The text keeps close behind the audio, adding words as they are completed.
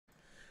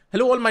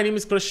Hello all, my name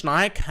is Krish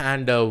Nayak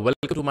and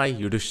welcome to my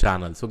YouTube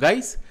channel. So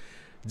guys,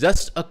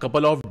 just a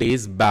couple of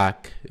days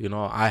back,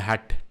 I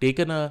had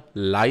taken a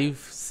live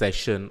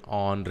session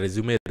on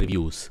resume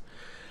reviews,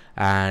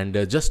 and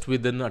just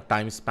within a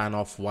time span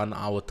of 1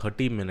 hour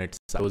 30 minutes,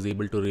 I was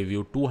able to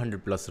review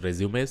 200 plus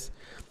resumes.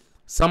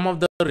 Some of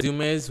the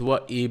resumes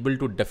were able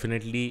to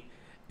definitely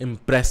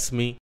impress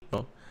me,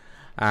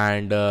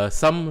 and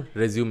some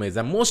resumes,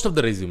 and most of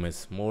the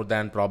resumes, more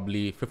than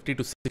probably 50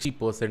 to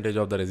 60%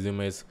 of the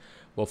resumes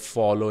were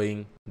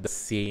following the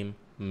same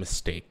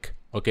mistake.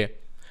 Okay,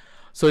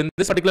 so in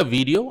this particular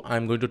video,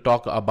 I'm going to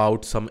talk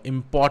about some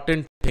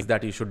important things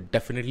that you should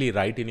definitely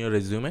write in your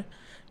resume,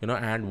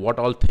 and what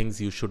all things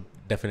you should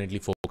definitely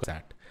focus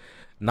at.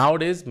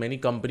 Nowadays, many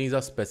companies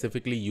are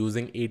specifically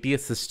using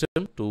ATS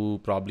system to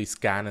probably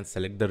scan and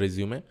select the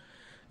resume.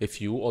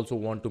 If you also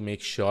want to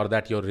make sure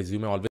that your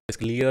resume always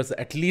clears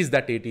at least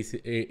that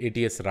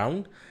ATS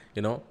round,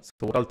 so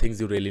what all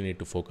things you really need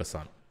to focus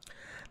on.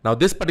 Now,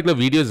 this particular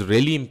video is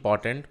really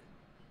important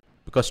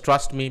because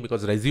trust me,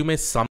 because resume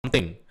is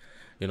something,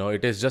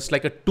 it is just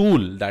like a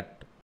tool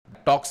that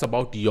talks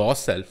about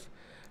yourself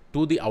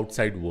to the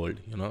outside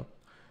world,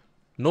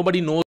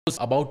 Nobody knows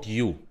about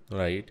you,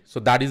 right? So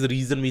that is the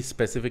reason we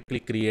specifically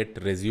create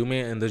resume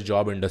in this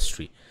job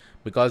industry,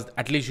 because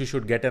at least you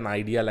should get an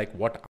idea like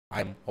what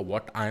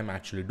I'm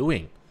actually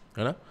doing,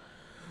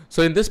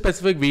 So in this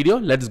specific video,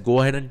 let's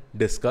go ahead and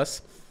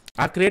discuss.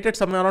 I've created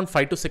somewhere around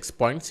 5 to 6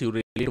 points. You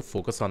really need to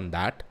focus on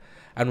that.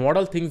 And what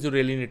all things you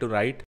really need to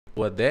write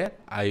over there,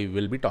 I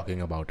will be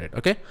talking about it.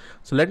 Okay.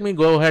 So let me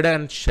go ahead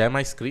and share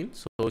my screen.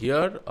 So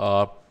here,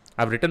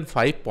 I've written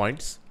 5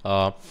 points.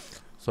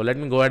 So let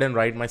me go ahead and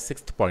write my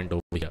 6th point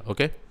over here.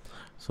 Okay.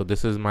 So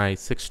this is my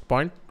 6th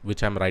point,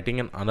 which I'm writing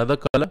in another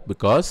color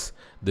because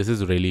this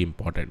is really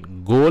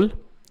important. Goal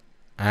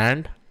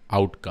and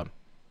outcome.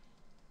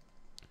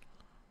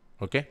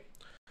 Okay.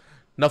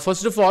 Now,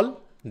 first of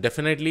all,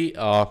 definitely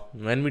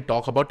when we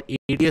talk about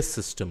ATS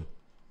system,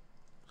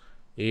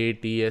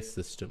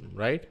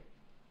 right?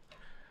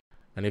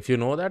 And if you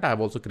know that,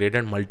 I've also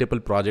created multiple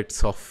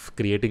projects of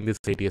creating this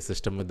ATS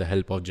system with the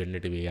help of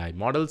generative AI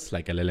models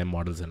like LLM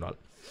models and all.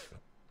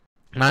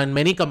 Now, in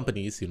many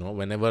companies,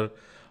 whenever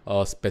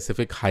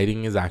specific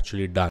hiring is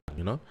actually done,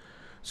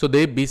 so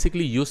they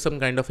basically use some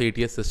kind of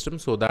ATS system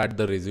so that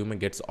the resume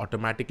gets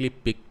automatically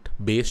picked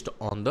based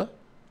on the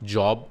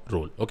job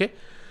role. Okay.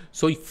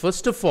 So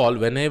first of all,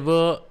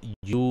 whenever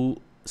you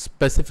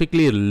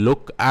specifically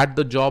look at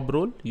the job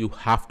role, you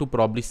have to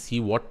probably see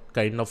what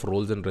kind of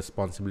roles and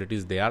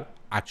responsibilities they are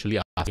actually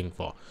asking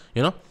for,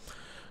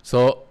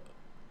 So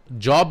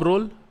job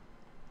role,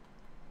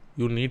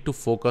 you need to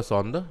focus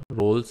on the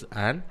roles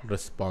and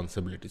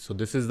responsibilities. So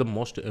this is the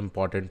most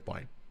important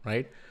point,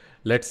 right?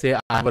 Let's say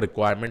I have a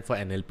requirement for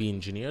NLP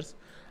engineers.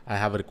 I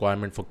have a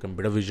requirement for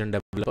computer vision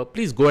developer.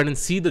 Please go ahead and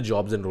see the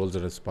jobs and roles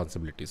and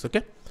responsibilities.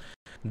 Okay.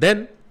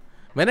 Then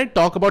when I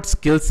talk about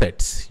skill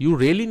sets, you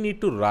really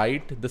need to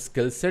write the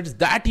skill sets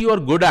that you are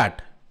good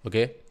at.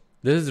 Okay.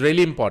 This is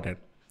really important.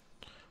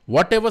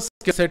 Whatever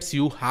skill sets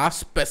you have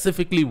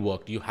specifically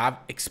worked, you have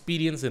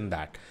experience in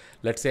that.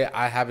 Let's say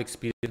I have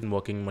experience in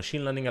working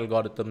machine learning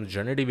algorithms,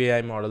 generative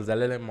AI models,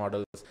 LLM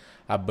models.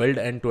 I build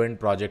end-to-end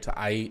projects.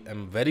 I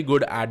am very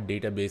good at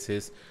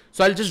databases.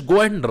 So I'll just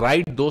go ahead and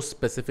write those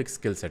specific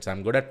skill sets.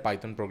 I'm good at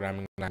Python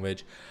programming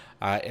language.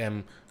 I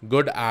am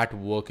good at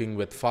working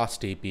with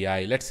fast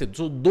API. Let's say,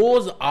 so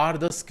those are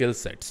the skill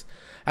sets.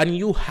 And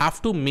you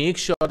have to make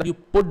sure that you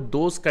put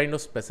those kind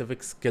of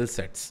specific skill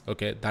sets.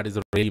 Okay, that is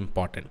really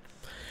important.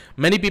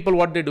 Many people,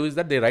 what they do is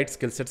that they write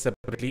skill sets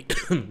separately.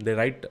 They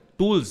write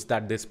tools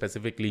that they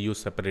specifically use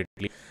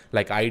separately,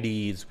 like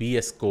IDEs,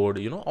 VS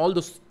Code, all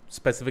those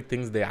specific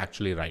things they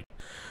actually write.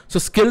 So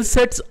skill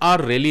sets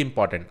are really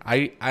important.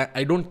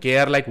 I don't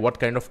care like what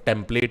kind of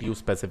template you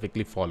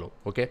specifically follow.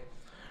 Okay.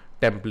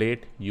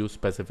 Template you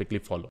specifically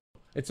follow.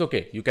 It's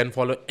okay. You can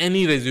follow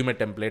any resume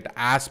template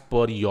as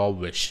per your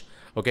wish.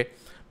 Okay.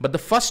 But the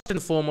first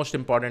and foremost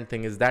important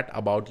thing is that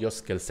about your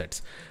skill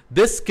sets.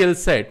 This skill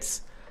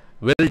sets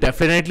will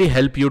definitely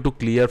help you to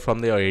clear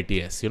from your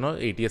ATS,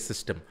 ATS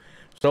system.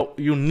 So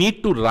you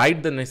need to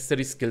write the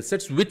necessary skill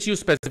sets, which you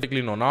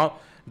specifically know. Now,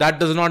 that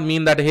does not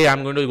mean that, hey,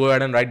 I'm going to go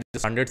ahead and write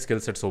this 100 skill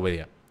sets over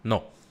here.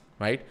 No,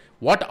 right?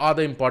 What are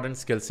the important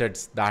skill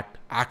sets that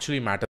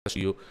actually matters to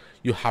you?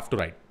 You have to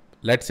write.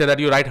 Let's say that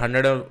you write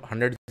hundreds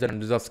and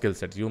hundreds of skill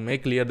sets. You may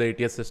clear the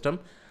ATS system,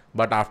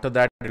 but after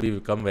that, it will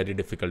become very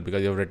difficult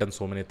because you've written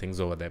so many things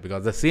over there,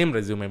 because the same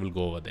resume will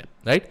go over there,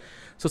 right?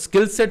 So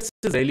skill sets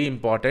is really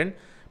important.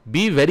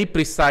 Be very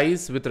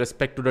precise with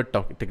respect to the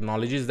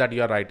technologies that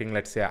you are writing.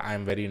 Let's say I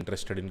am very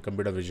interested in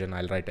computer vision.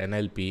 I'll write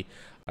NLP,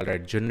 I'll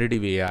write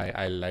generative AI,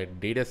 I'll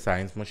write data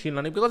science, machine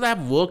learning, because I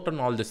have worked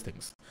on all these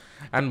things.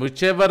 And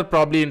whichever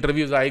probably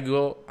interviews I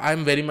go,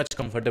 I'm very much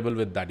comfortable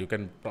with that. You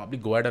can probably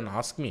go ahead and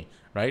ask me,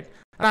 right?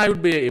 And I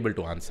would be able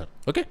to answer.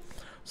 Okay.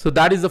 So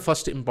that is the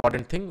first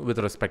important thing with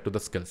respect to the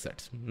skill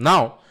sets.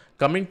 Now,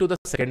 coming to the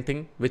second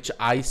thing, which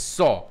I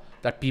saw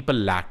that people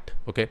lacked.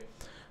 Okay.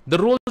 The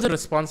roles and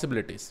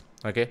responsibilities.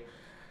 Okay.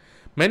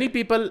 Many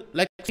people,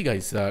 like See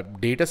guys,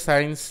 data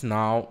science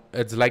now,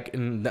 it's like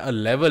in a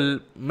level,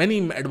 many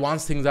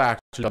advanced things are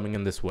actually coming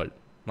in this world.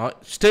 Now,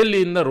 still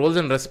in the roles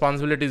and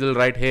responsibilities, you'll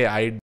write, hey,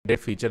 I did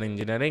feature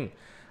engineering.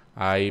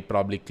 I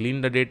probably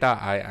cleaned the data.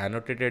 I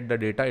annotated the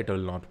data. It will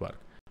not work.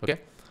 Okay.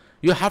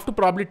 You have to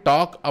probably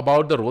talk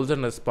about the roles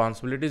and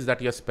responsibilities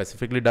that you have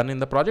specifically done in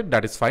the project.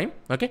 That is fine.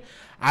 Okay.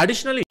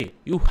 Additionally,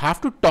 you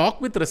have to talk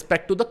with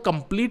respect to the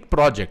complete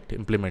project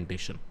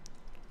implementation.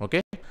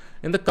 Okay.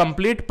 In the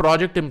complete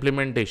project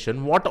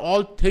implementation, what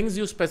all things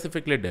you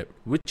specifically did,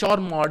 which are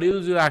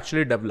modules you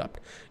actually developed,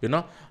 you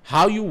know,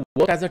 how you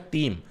work as a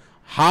team,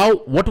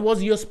 what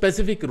was your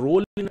specific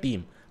role in the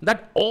team,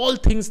 that all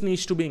things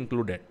needs to be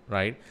included,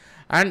 right?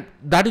 And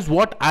that is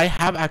what I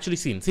have actually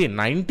seen. See,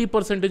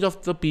 90%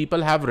 of the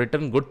people have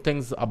written good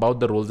things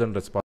about the roles and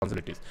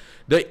responsibilities.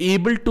 They're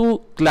able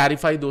to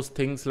clarify those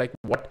things, like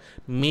what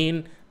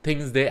main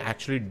things they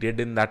actually did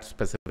in that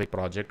specific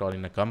project or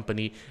in a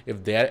company.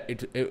 If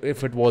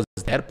it was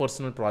their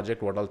personal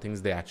project, what all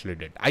things they actually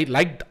did. I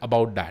liked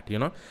about that, you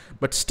know.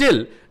 But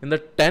still, in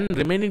the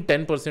remaining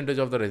 10%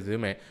 of the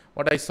resume,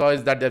 what I saw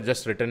is that they've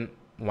just written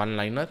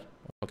one-liner.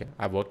 Okay,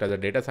 I've worked as a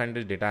data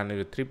scientist, data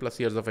analyst with 3+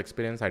 years of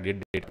experience. I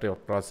did data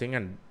processing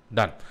and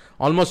done.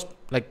 Almost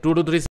like 2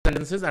 to 3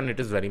 sentences, and it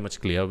is very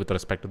much clear with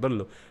respect to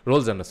the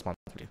roles and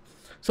responsibilities.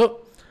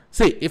 So,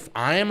 see, if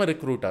I am a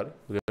recruiter,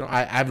 you know,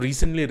 I've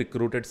recently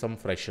recruited some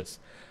freshers.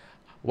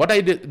 What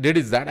I did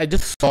is that I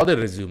just saw the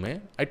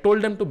resume. I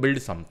told them to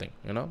build something,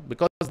 you know,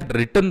 because they've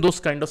written those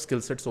kind of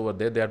skill sets over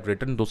there. They have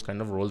written those kind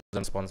of roles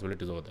and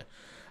responsibilities over there.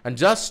 And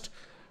just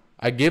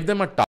I gave them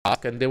a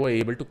task and they were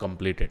able to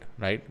complete it,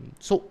 right?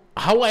 So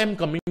how I am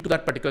coming to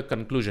that particular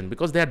conclusion?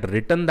 Because they had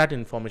written that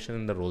information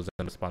in the roles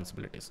and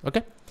responsibilities.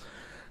 Okay.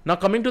 Now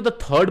coming to the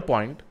third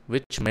point,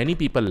 which many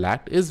people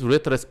lacked, is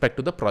with respect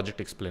to the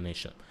project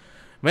explanation.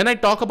 When I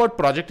talk about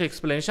project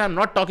explanation, I'm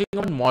not talking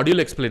about module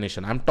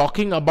explanation. I'm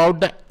talking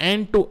about the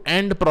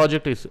end-to-end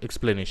project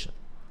explanation.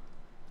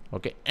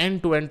 Okay,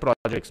 end-to-end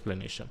project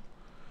explanation.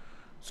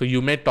 So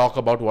you may talk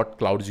about what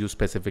clouds you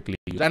specifically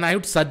use. And I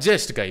would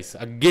suggest, guys,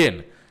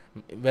 again,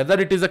 whether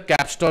it is a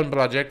capstone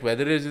project,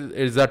 whether it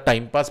is a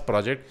time pass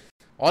project,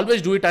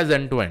 always do it as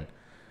end-to-end.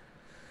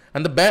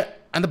 And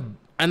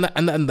the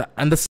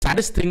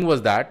saddest thing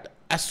was that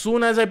as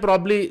soon as I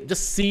probably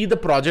just see the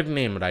project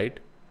name, right?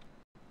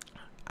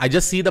 I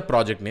just see the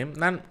project name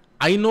and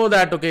I know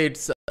that, okay,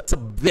 it's a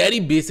very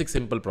basic,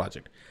 simple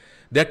project.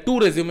 There are 2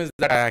 resumes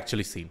that I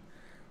actually seen.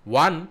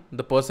 One,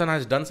 the person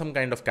has done some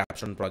kind of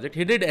capstone project.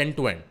 He did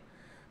end-to-end.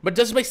 But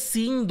just by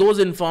seeing those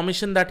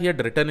information that he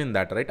had written in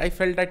that, right, I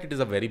felt that it is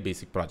a very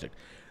basic project.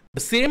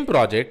 The same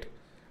project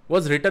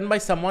was written by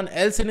someone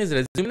else in his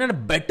resume in a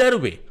better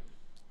way.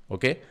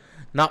 Okay.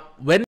 Now,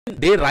 when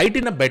they write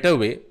in a better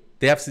way,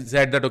 they have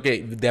said that,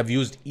 okay, they have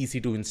used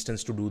EC2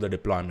 instance to do the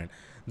deployment.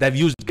 They've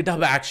used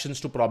GitHub Actions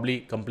to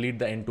probably complete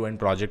the end-to-end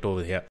project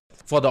over here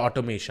for the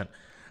automation,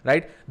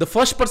 right? The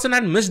first person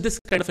had missed this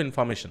kind of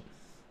information,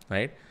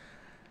 right?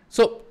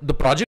 So the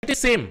project is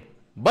same,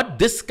 but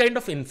this kind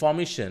of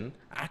information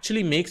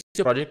actually makes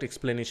your project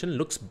explanation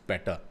looks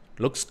better,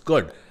 looks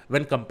good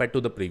when compared to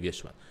the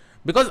previous one.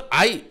 Because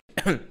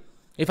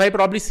if I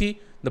probably see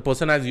the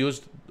person has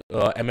used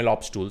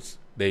MLOps tools,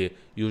 they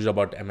used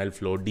about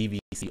MLflow,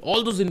 DVC,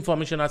 all those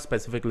information are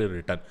specifically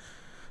written.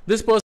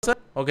 This person,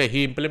 okay,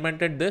 he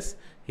implemented this,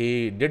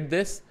 he did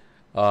this,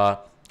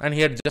 and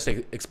he had just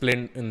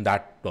explained in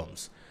that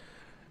terms.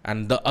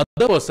 And the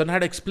other person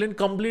had explained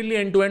completely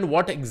end-to-end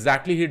what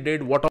exactly he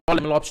did, what all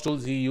MLOps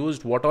tools he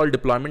used, what all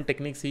deployment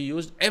techniques he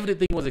used.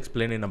 Everything was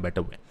explained in a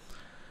better way.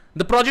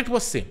 The project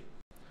was same.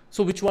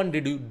 So which one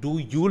do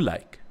you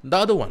like? The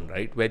other one,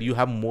 right? Where you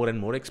have more and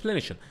more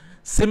explanation.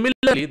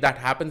 Similarly, that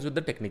happens with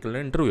the technical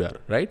interviewer,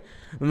 right?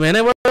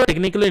 Whenever the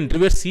technical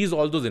interviewer sees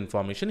all those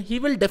information, he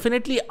will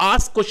definitely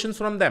ask questions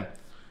from them,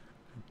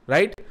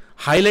 right?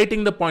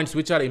 Highlighting the points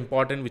which are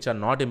important, which are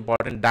not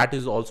important. That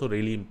is also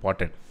really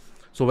important.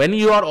 So when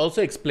you are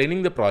also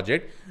explaining the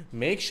project,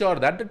 make sure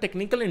that the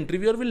technical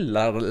interviewer will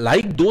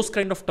like those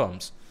kind of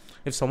terms.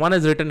 If someone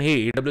has written,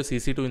 hey, AWS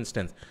EC2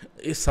 instance,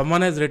 if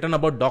someone has written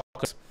about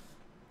Docker,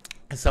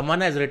 if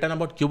someone has written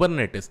about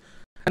Kubernetes,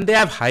 and they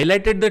have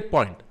highlighted that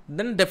point,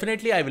 then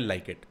definitely I will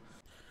like it.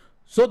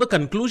 So the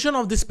conclusion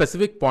of this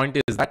specific point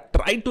is that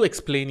try to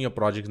explain your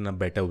project in a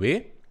better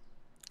way.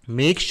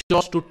 Make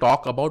sure to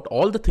talk about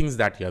all the things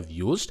that you have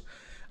used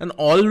and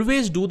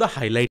always do the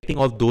highlighting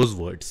of those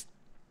words.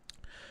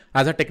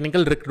 As a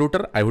technical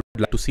recruiter, I would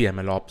like to see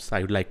MLOps.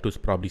 I would like to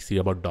probably see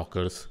about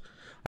Dockers.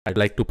 I'd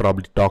like to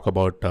probably talk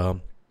about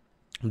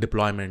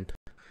deployment,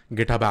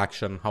 GitHub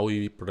action, how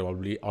we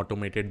probably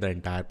automated the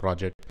entire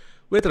project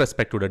with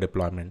respect to the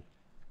deployment.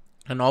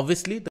 And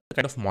obviously the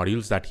kind of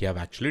modules that you have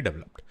actually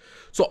developed.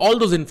 So all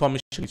those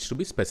information needs to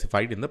be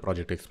specified in the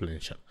project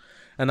explanation.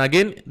 And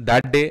again,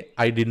 that day,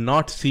 I did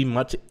not see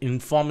much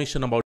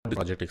information about the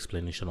project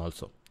explanation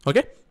also.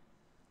 Okay.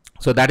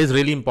 So that is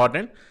really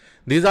important.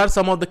 These are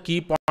some of the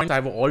key points.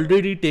 I've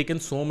already taken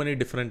so many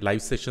different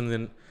live sessions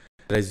in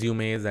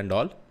resumes and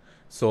all.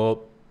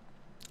 So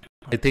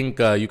I think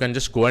you can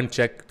just go and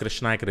check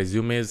Krishnaik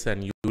resumes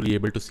and you will be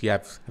able to see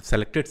I've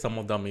selected some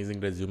of the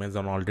amazing resumes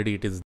and already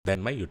it is there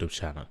in my YouTube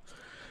channel.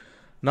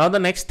 Now the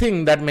next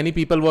thing that many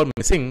people were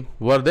missing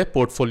were their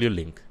portfolio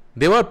link.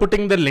 They were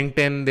putting the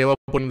LinkedIn, they were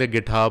putting the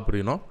GitHub,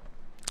 you know.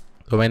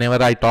 So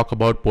whenever I talk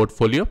about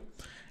portfolio,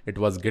 it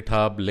was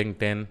GitHub,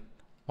 LinkedIn,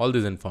 all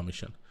this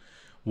information.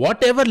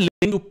 Whatever link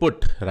you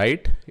put,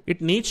 right,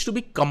 it needs to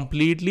be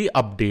completely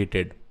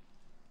updated.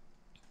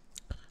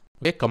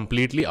 Okay,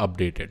 completely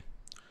updated.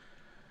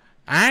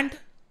 And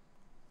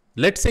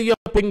let's say you're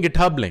putting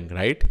GitHub link,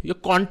 right? Your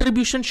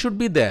contribution should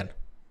be there.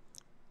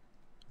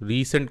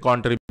 Recent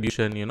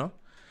contribution, you know.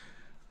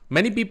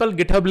 Many people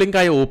GitHub link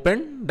I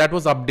opened that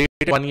was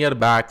updated 1 year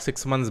back,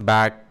 6 months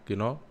back, you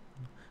know.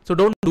 So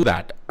don't do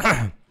that.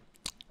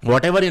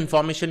 Whatever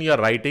information you are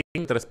writing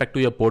with respect to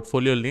your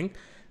portfolio link,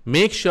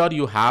 make sure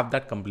you have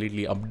that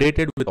completely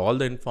updated with all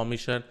the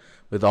information,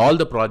 with all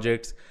the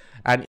projects.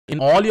 And in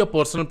all your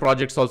personal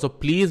projects also,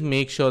 please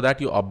make sure that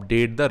you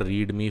update the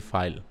README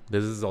file.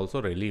 This is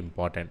also really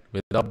important.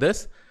 Without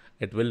this,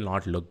 it will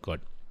not look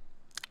good.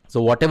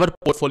 So whatever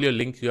portfolio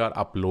link you are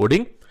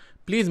uploading,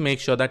 please make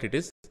sure that it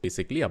is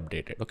basically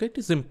updated. Okay, it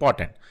is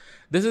important.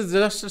 This is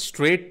just a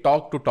straight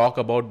talk to talk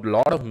about a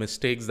lot of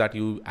mistakes that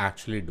you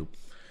actually do.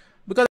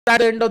 Because at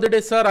the end of the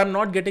day, sir, I'm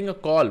not getting a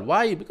call.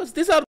 Why? Because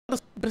these are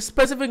the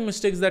specific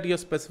mistakes that you're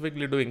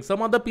specifically doing.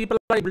 Some other people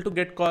are able to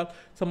get call.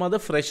 Some other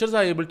freshers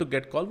are able to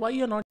get call. Why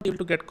you're not able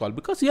to get call?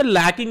 Because you're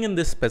lacking in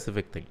this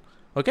specific thing.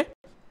 Okay.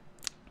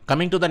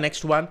 Coming to the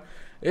next one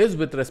is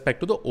with respect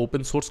to the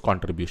open source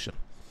contribution.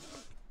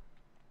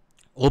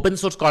 Open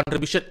source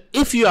contribution,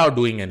 if you are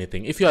doing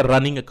anything, if you are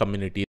running a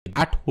community,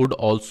 that would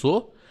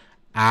also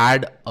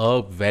add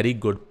a very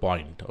good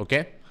point.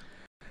 Okay.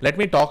 Let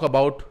me talk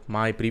about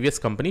my previous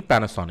company,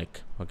 Panasonic.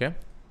 Okay.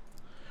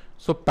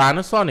 So in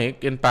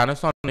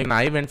Panasonic, when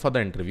I went for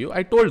the interview,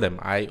 I told them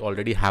I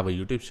already have a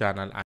YouTube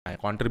channel. I'm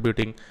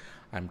contributing.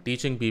 I'm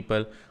teaching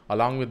people.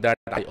 Along with that,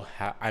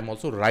 I'm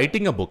also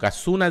writing a book. As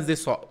soon as they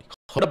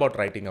heard about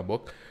writing a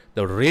book,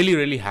 they were really,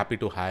 really happy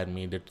to hire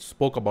me. They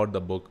spoke about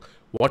the book.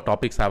 What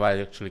topics have I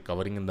actually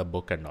covering in the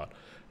book and all,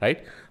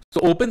 right? So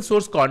open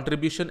source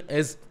contribution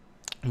is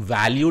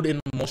valued in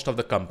most of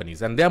the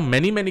companies, and there are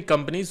many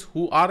companies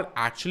who are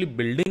actually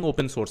building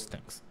open source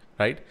things,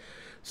 right?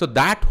 So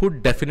that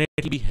would definitely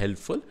be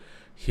helpful.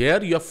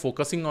 Here you are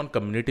focusing on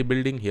community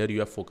building. Here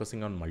you are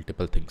focusing on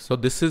multiple things. So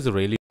this is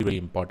really, really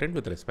important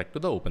with respect to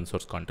the open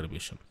source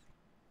contribution.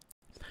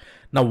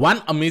 Now,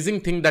 one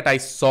amazing thing that I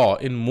saw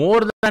in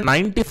more than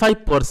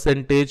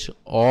 95%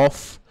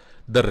 of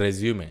the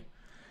resume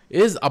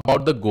is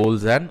about the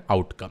goals and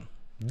outcome.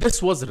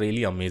 This was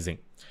really amazing.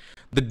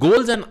 The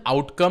goals and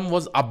outcome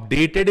was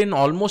updated in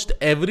almost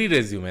every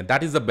resume.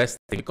 That is the best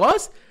thing,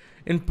 because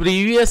in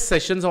previous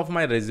sessions of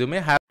my resume,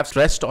 I have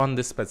stressed on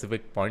this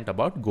specific point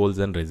about goals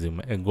and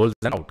goals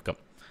and outcome.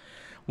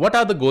 What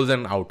are the goals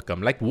and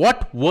outcome? Like,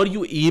 what were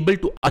you able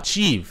to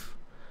achieve?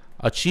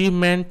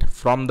 Achievement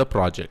from the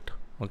project.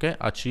 Okay,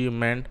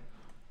 achievement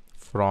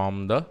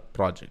from the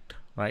project,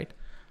 right?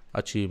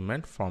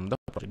 Achievement from the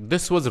project.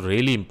 This was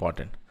really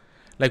important.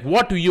 Like,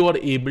 what you are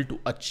able to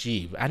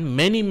achieve, and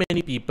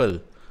many people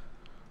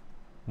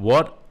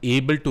were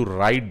able to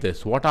write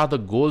this. What are the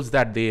goals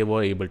that they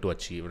were able to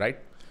achieve, right?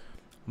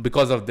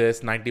 Because of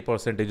this,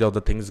 90% of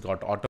the things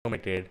got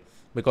automated.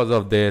 Because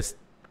of this,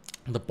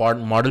 the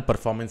model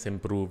performance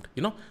improved,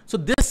 you know. So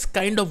this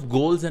kind of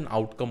goals and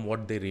outcome,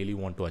 what they really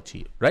want to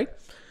achieve, right?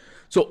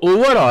 So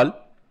overall,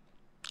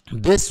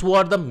 this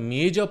were the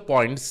major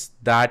points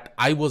that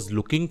I was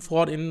looking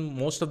for in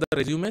most of the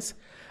resumes.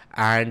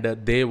 And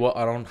they were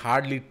around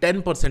hardly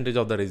 10%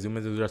 of the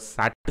resumes which are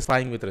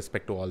satisfying with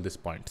respect to all these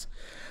points.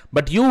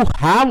 But you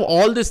have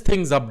all these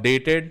things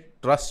updated.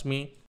 Trust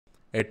me,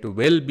 it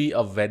will be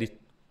a very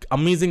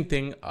amazing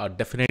thing,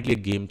 definitely a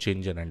game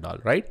changer and all,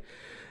 right?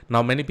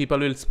 Now, many people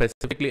will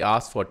specifically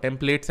ask for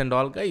templates and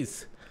all.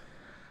 Guys,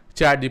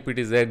 ChatGPT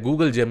is there,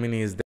 Google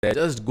Gemini is there.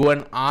 Just go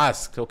and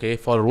ask, okay,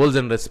 for roles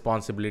and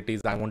responsibilities,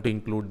 I want to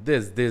include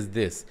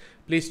this.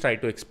 Please try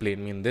to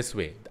explain me in this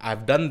way.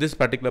 I've done this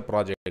particular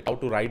project, how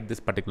to write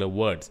this particular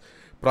words.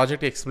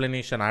 Project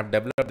explanation, I've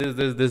developed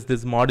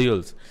this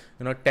modules.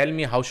 You know, tell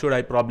me how should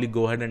I probably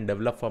go ahead and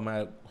develop for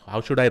my, how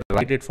should I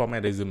write it for my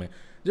resume?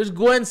 Just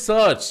go and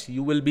search.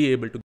 You will be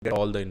able to get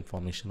all the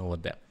information over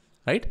there,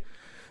 right?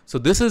 So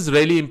this is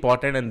really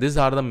important, and these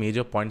are the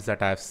major points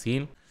that I have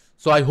seen.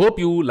 So I hope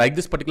you like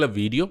this particular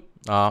video.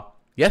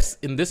 Yes,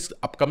 in this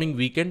upcoming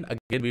weekend,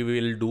 again, we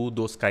will do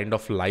those kind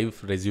of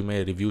live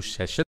resume review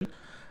session.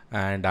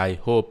 And I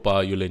hope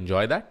you'll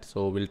enjoy that.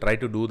 So we'll try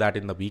to do that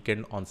in the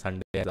weekend on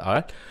Sunday as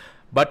well.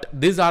 But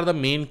these are the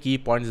main key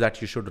points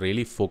that you should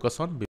really focus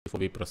on before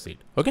we proceed.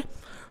 Okay.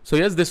 So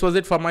yes, this was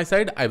it from my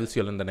side. I will see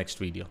you all in the next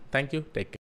video. Thank you. Take care.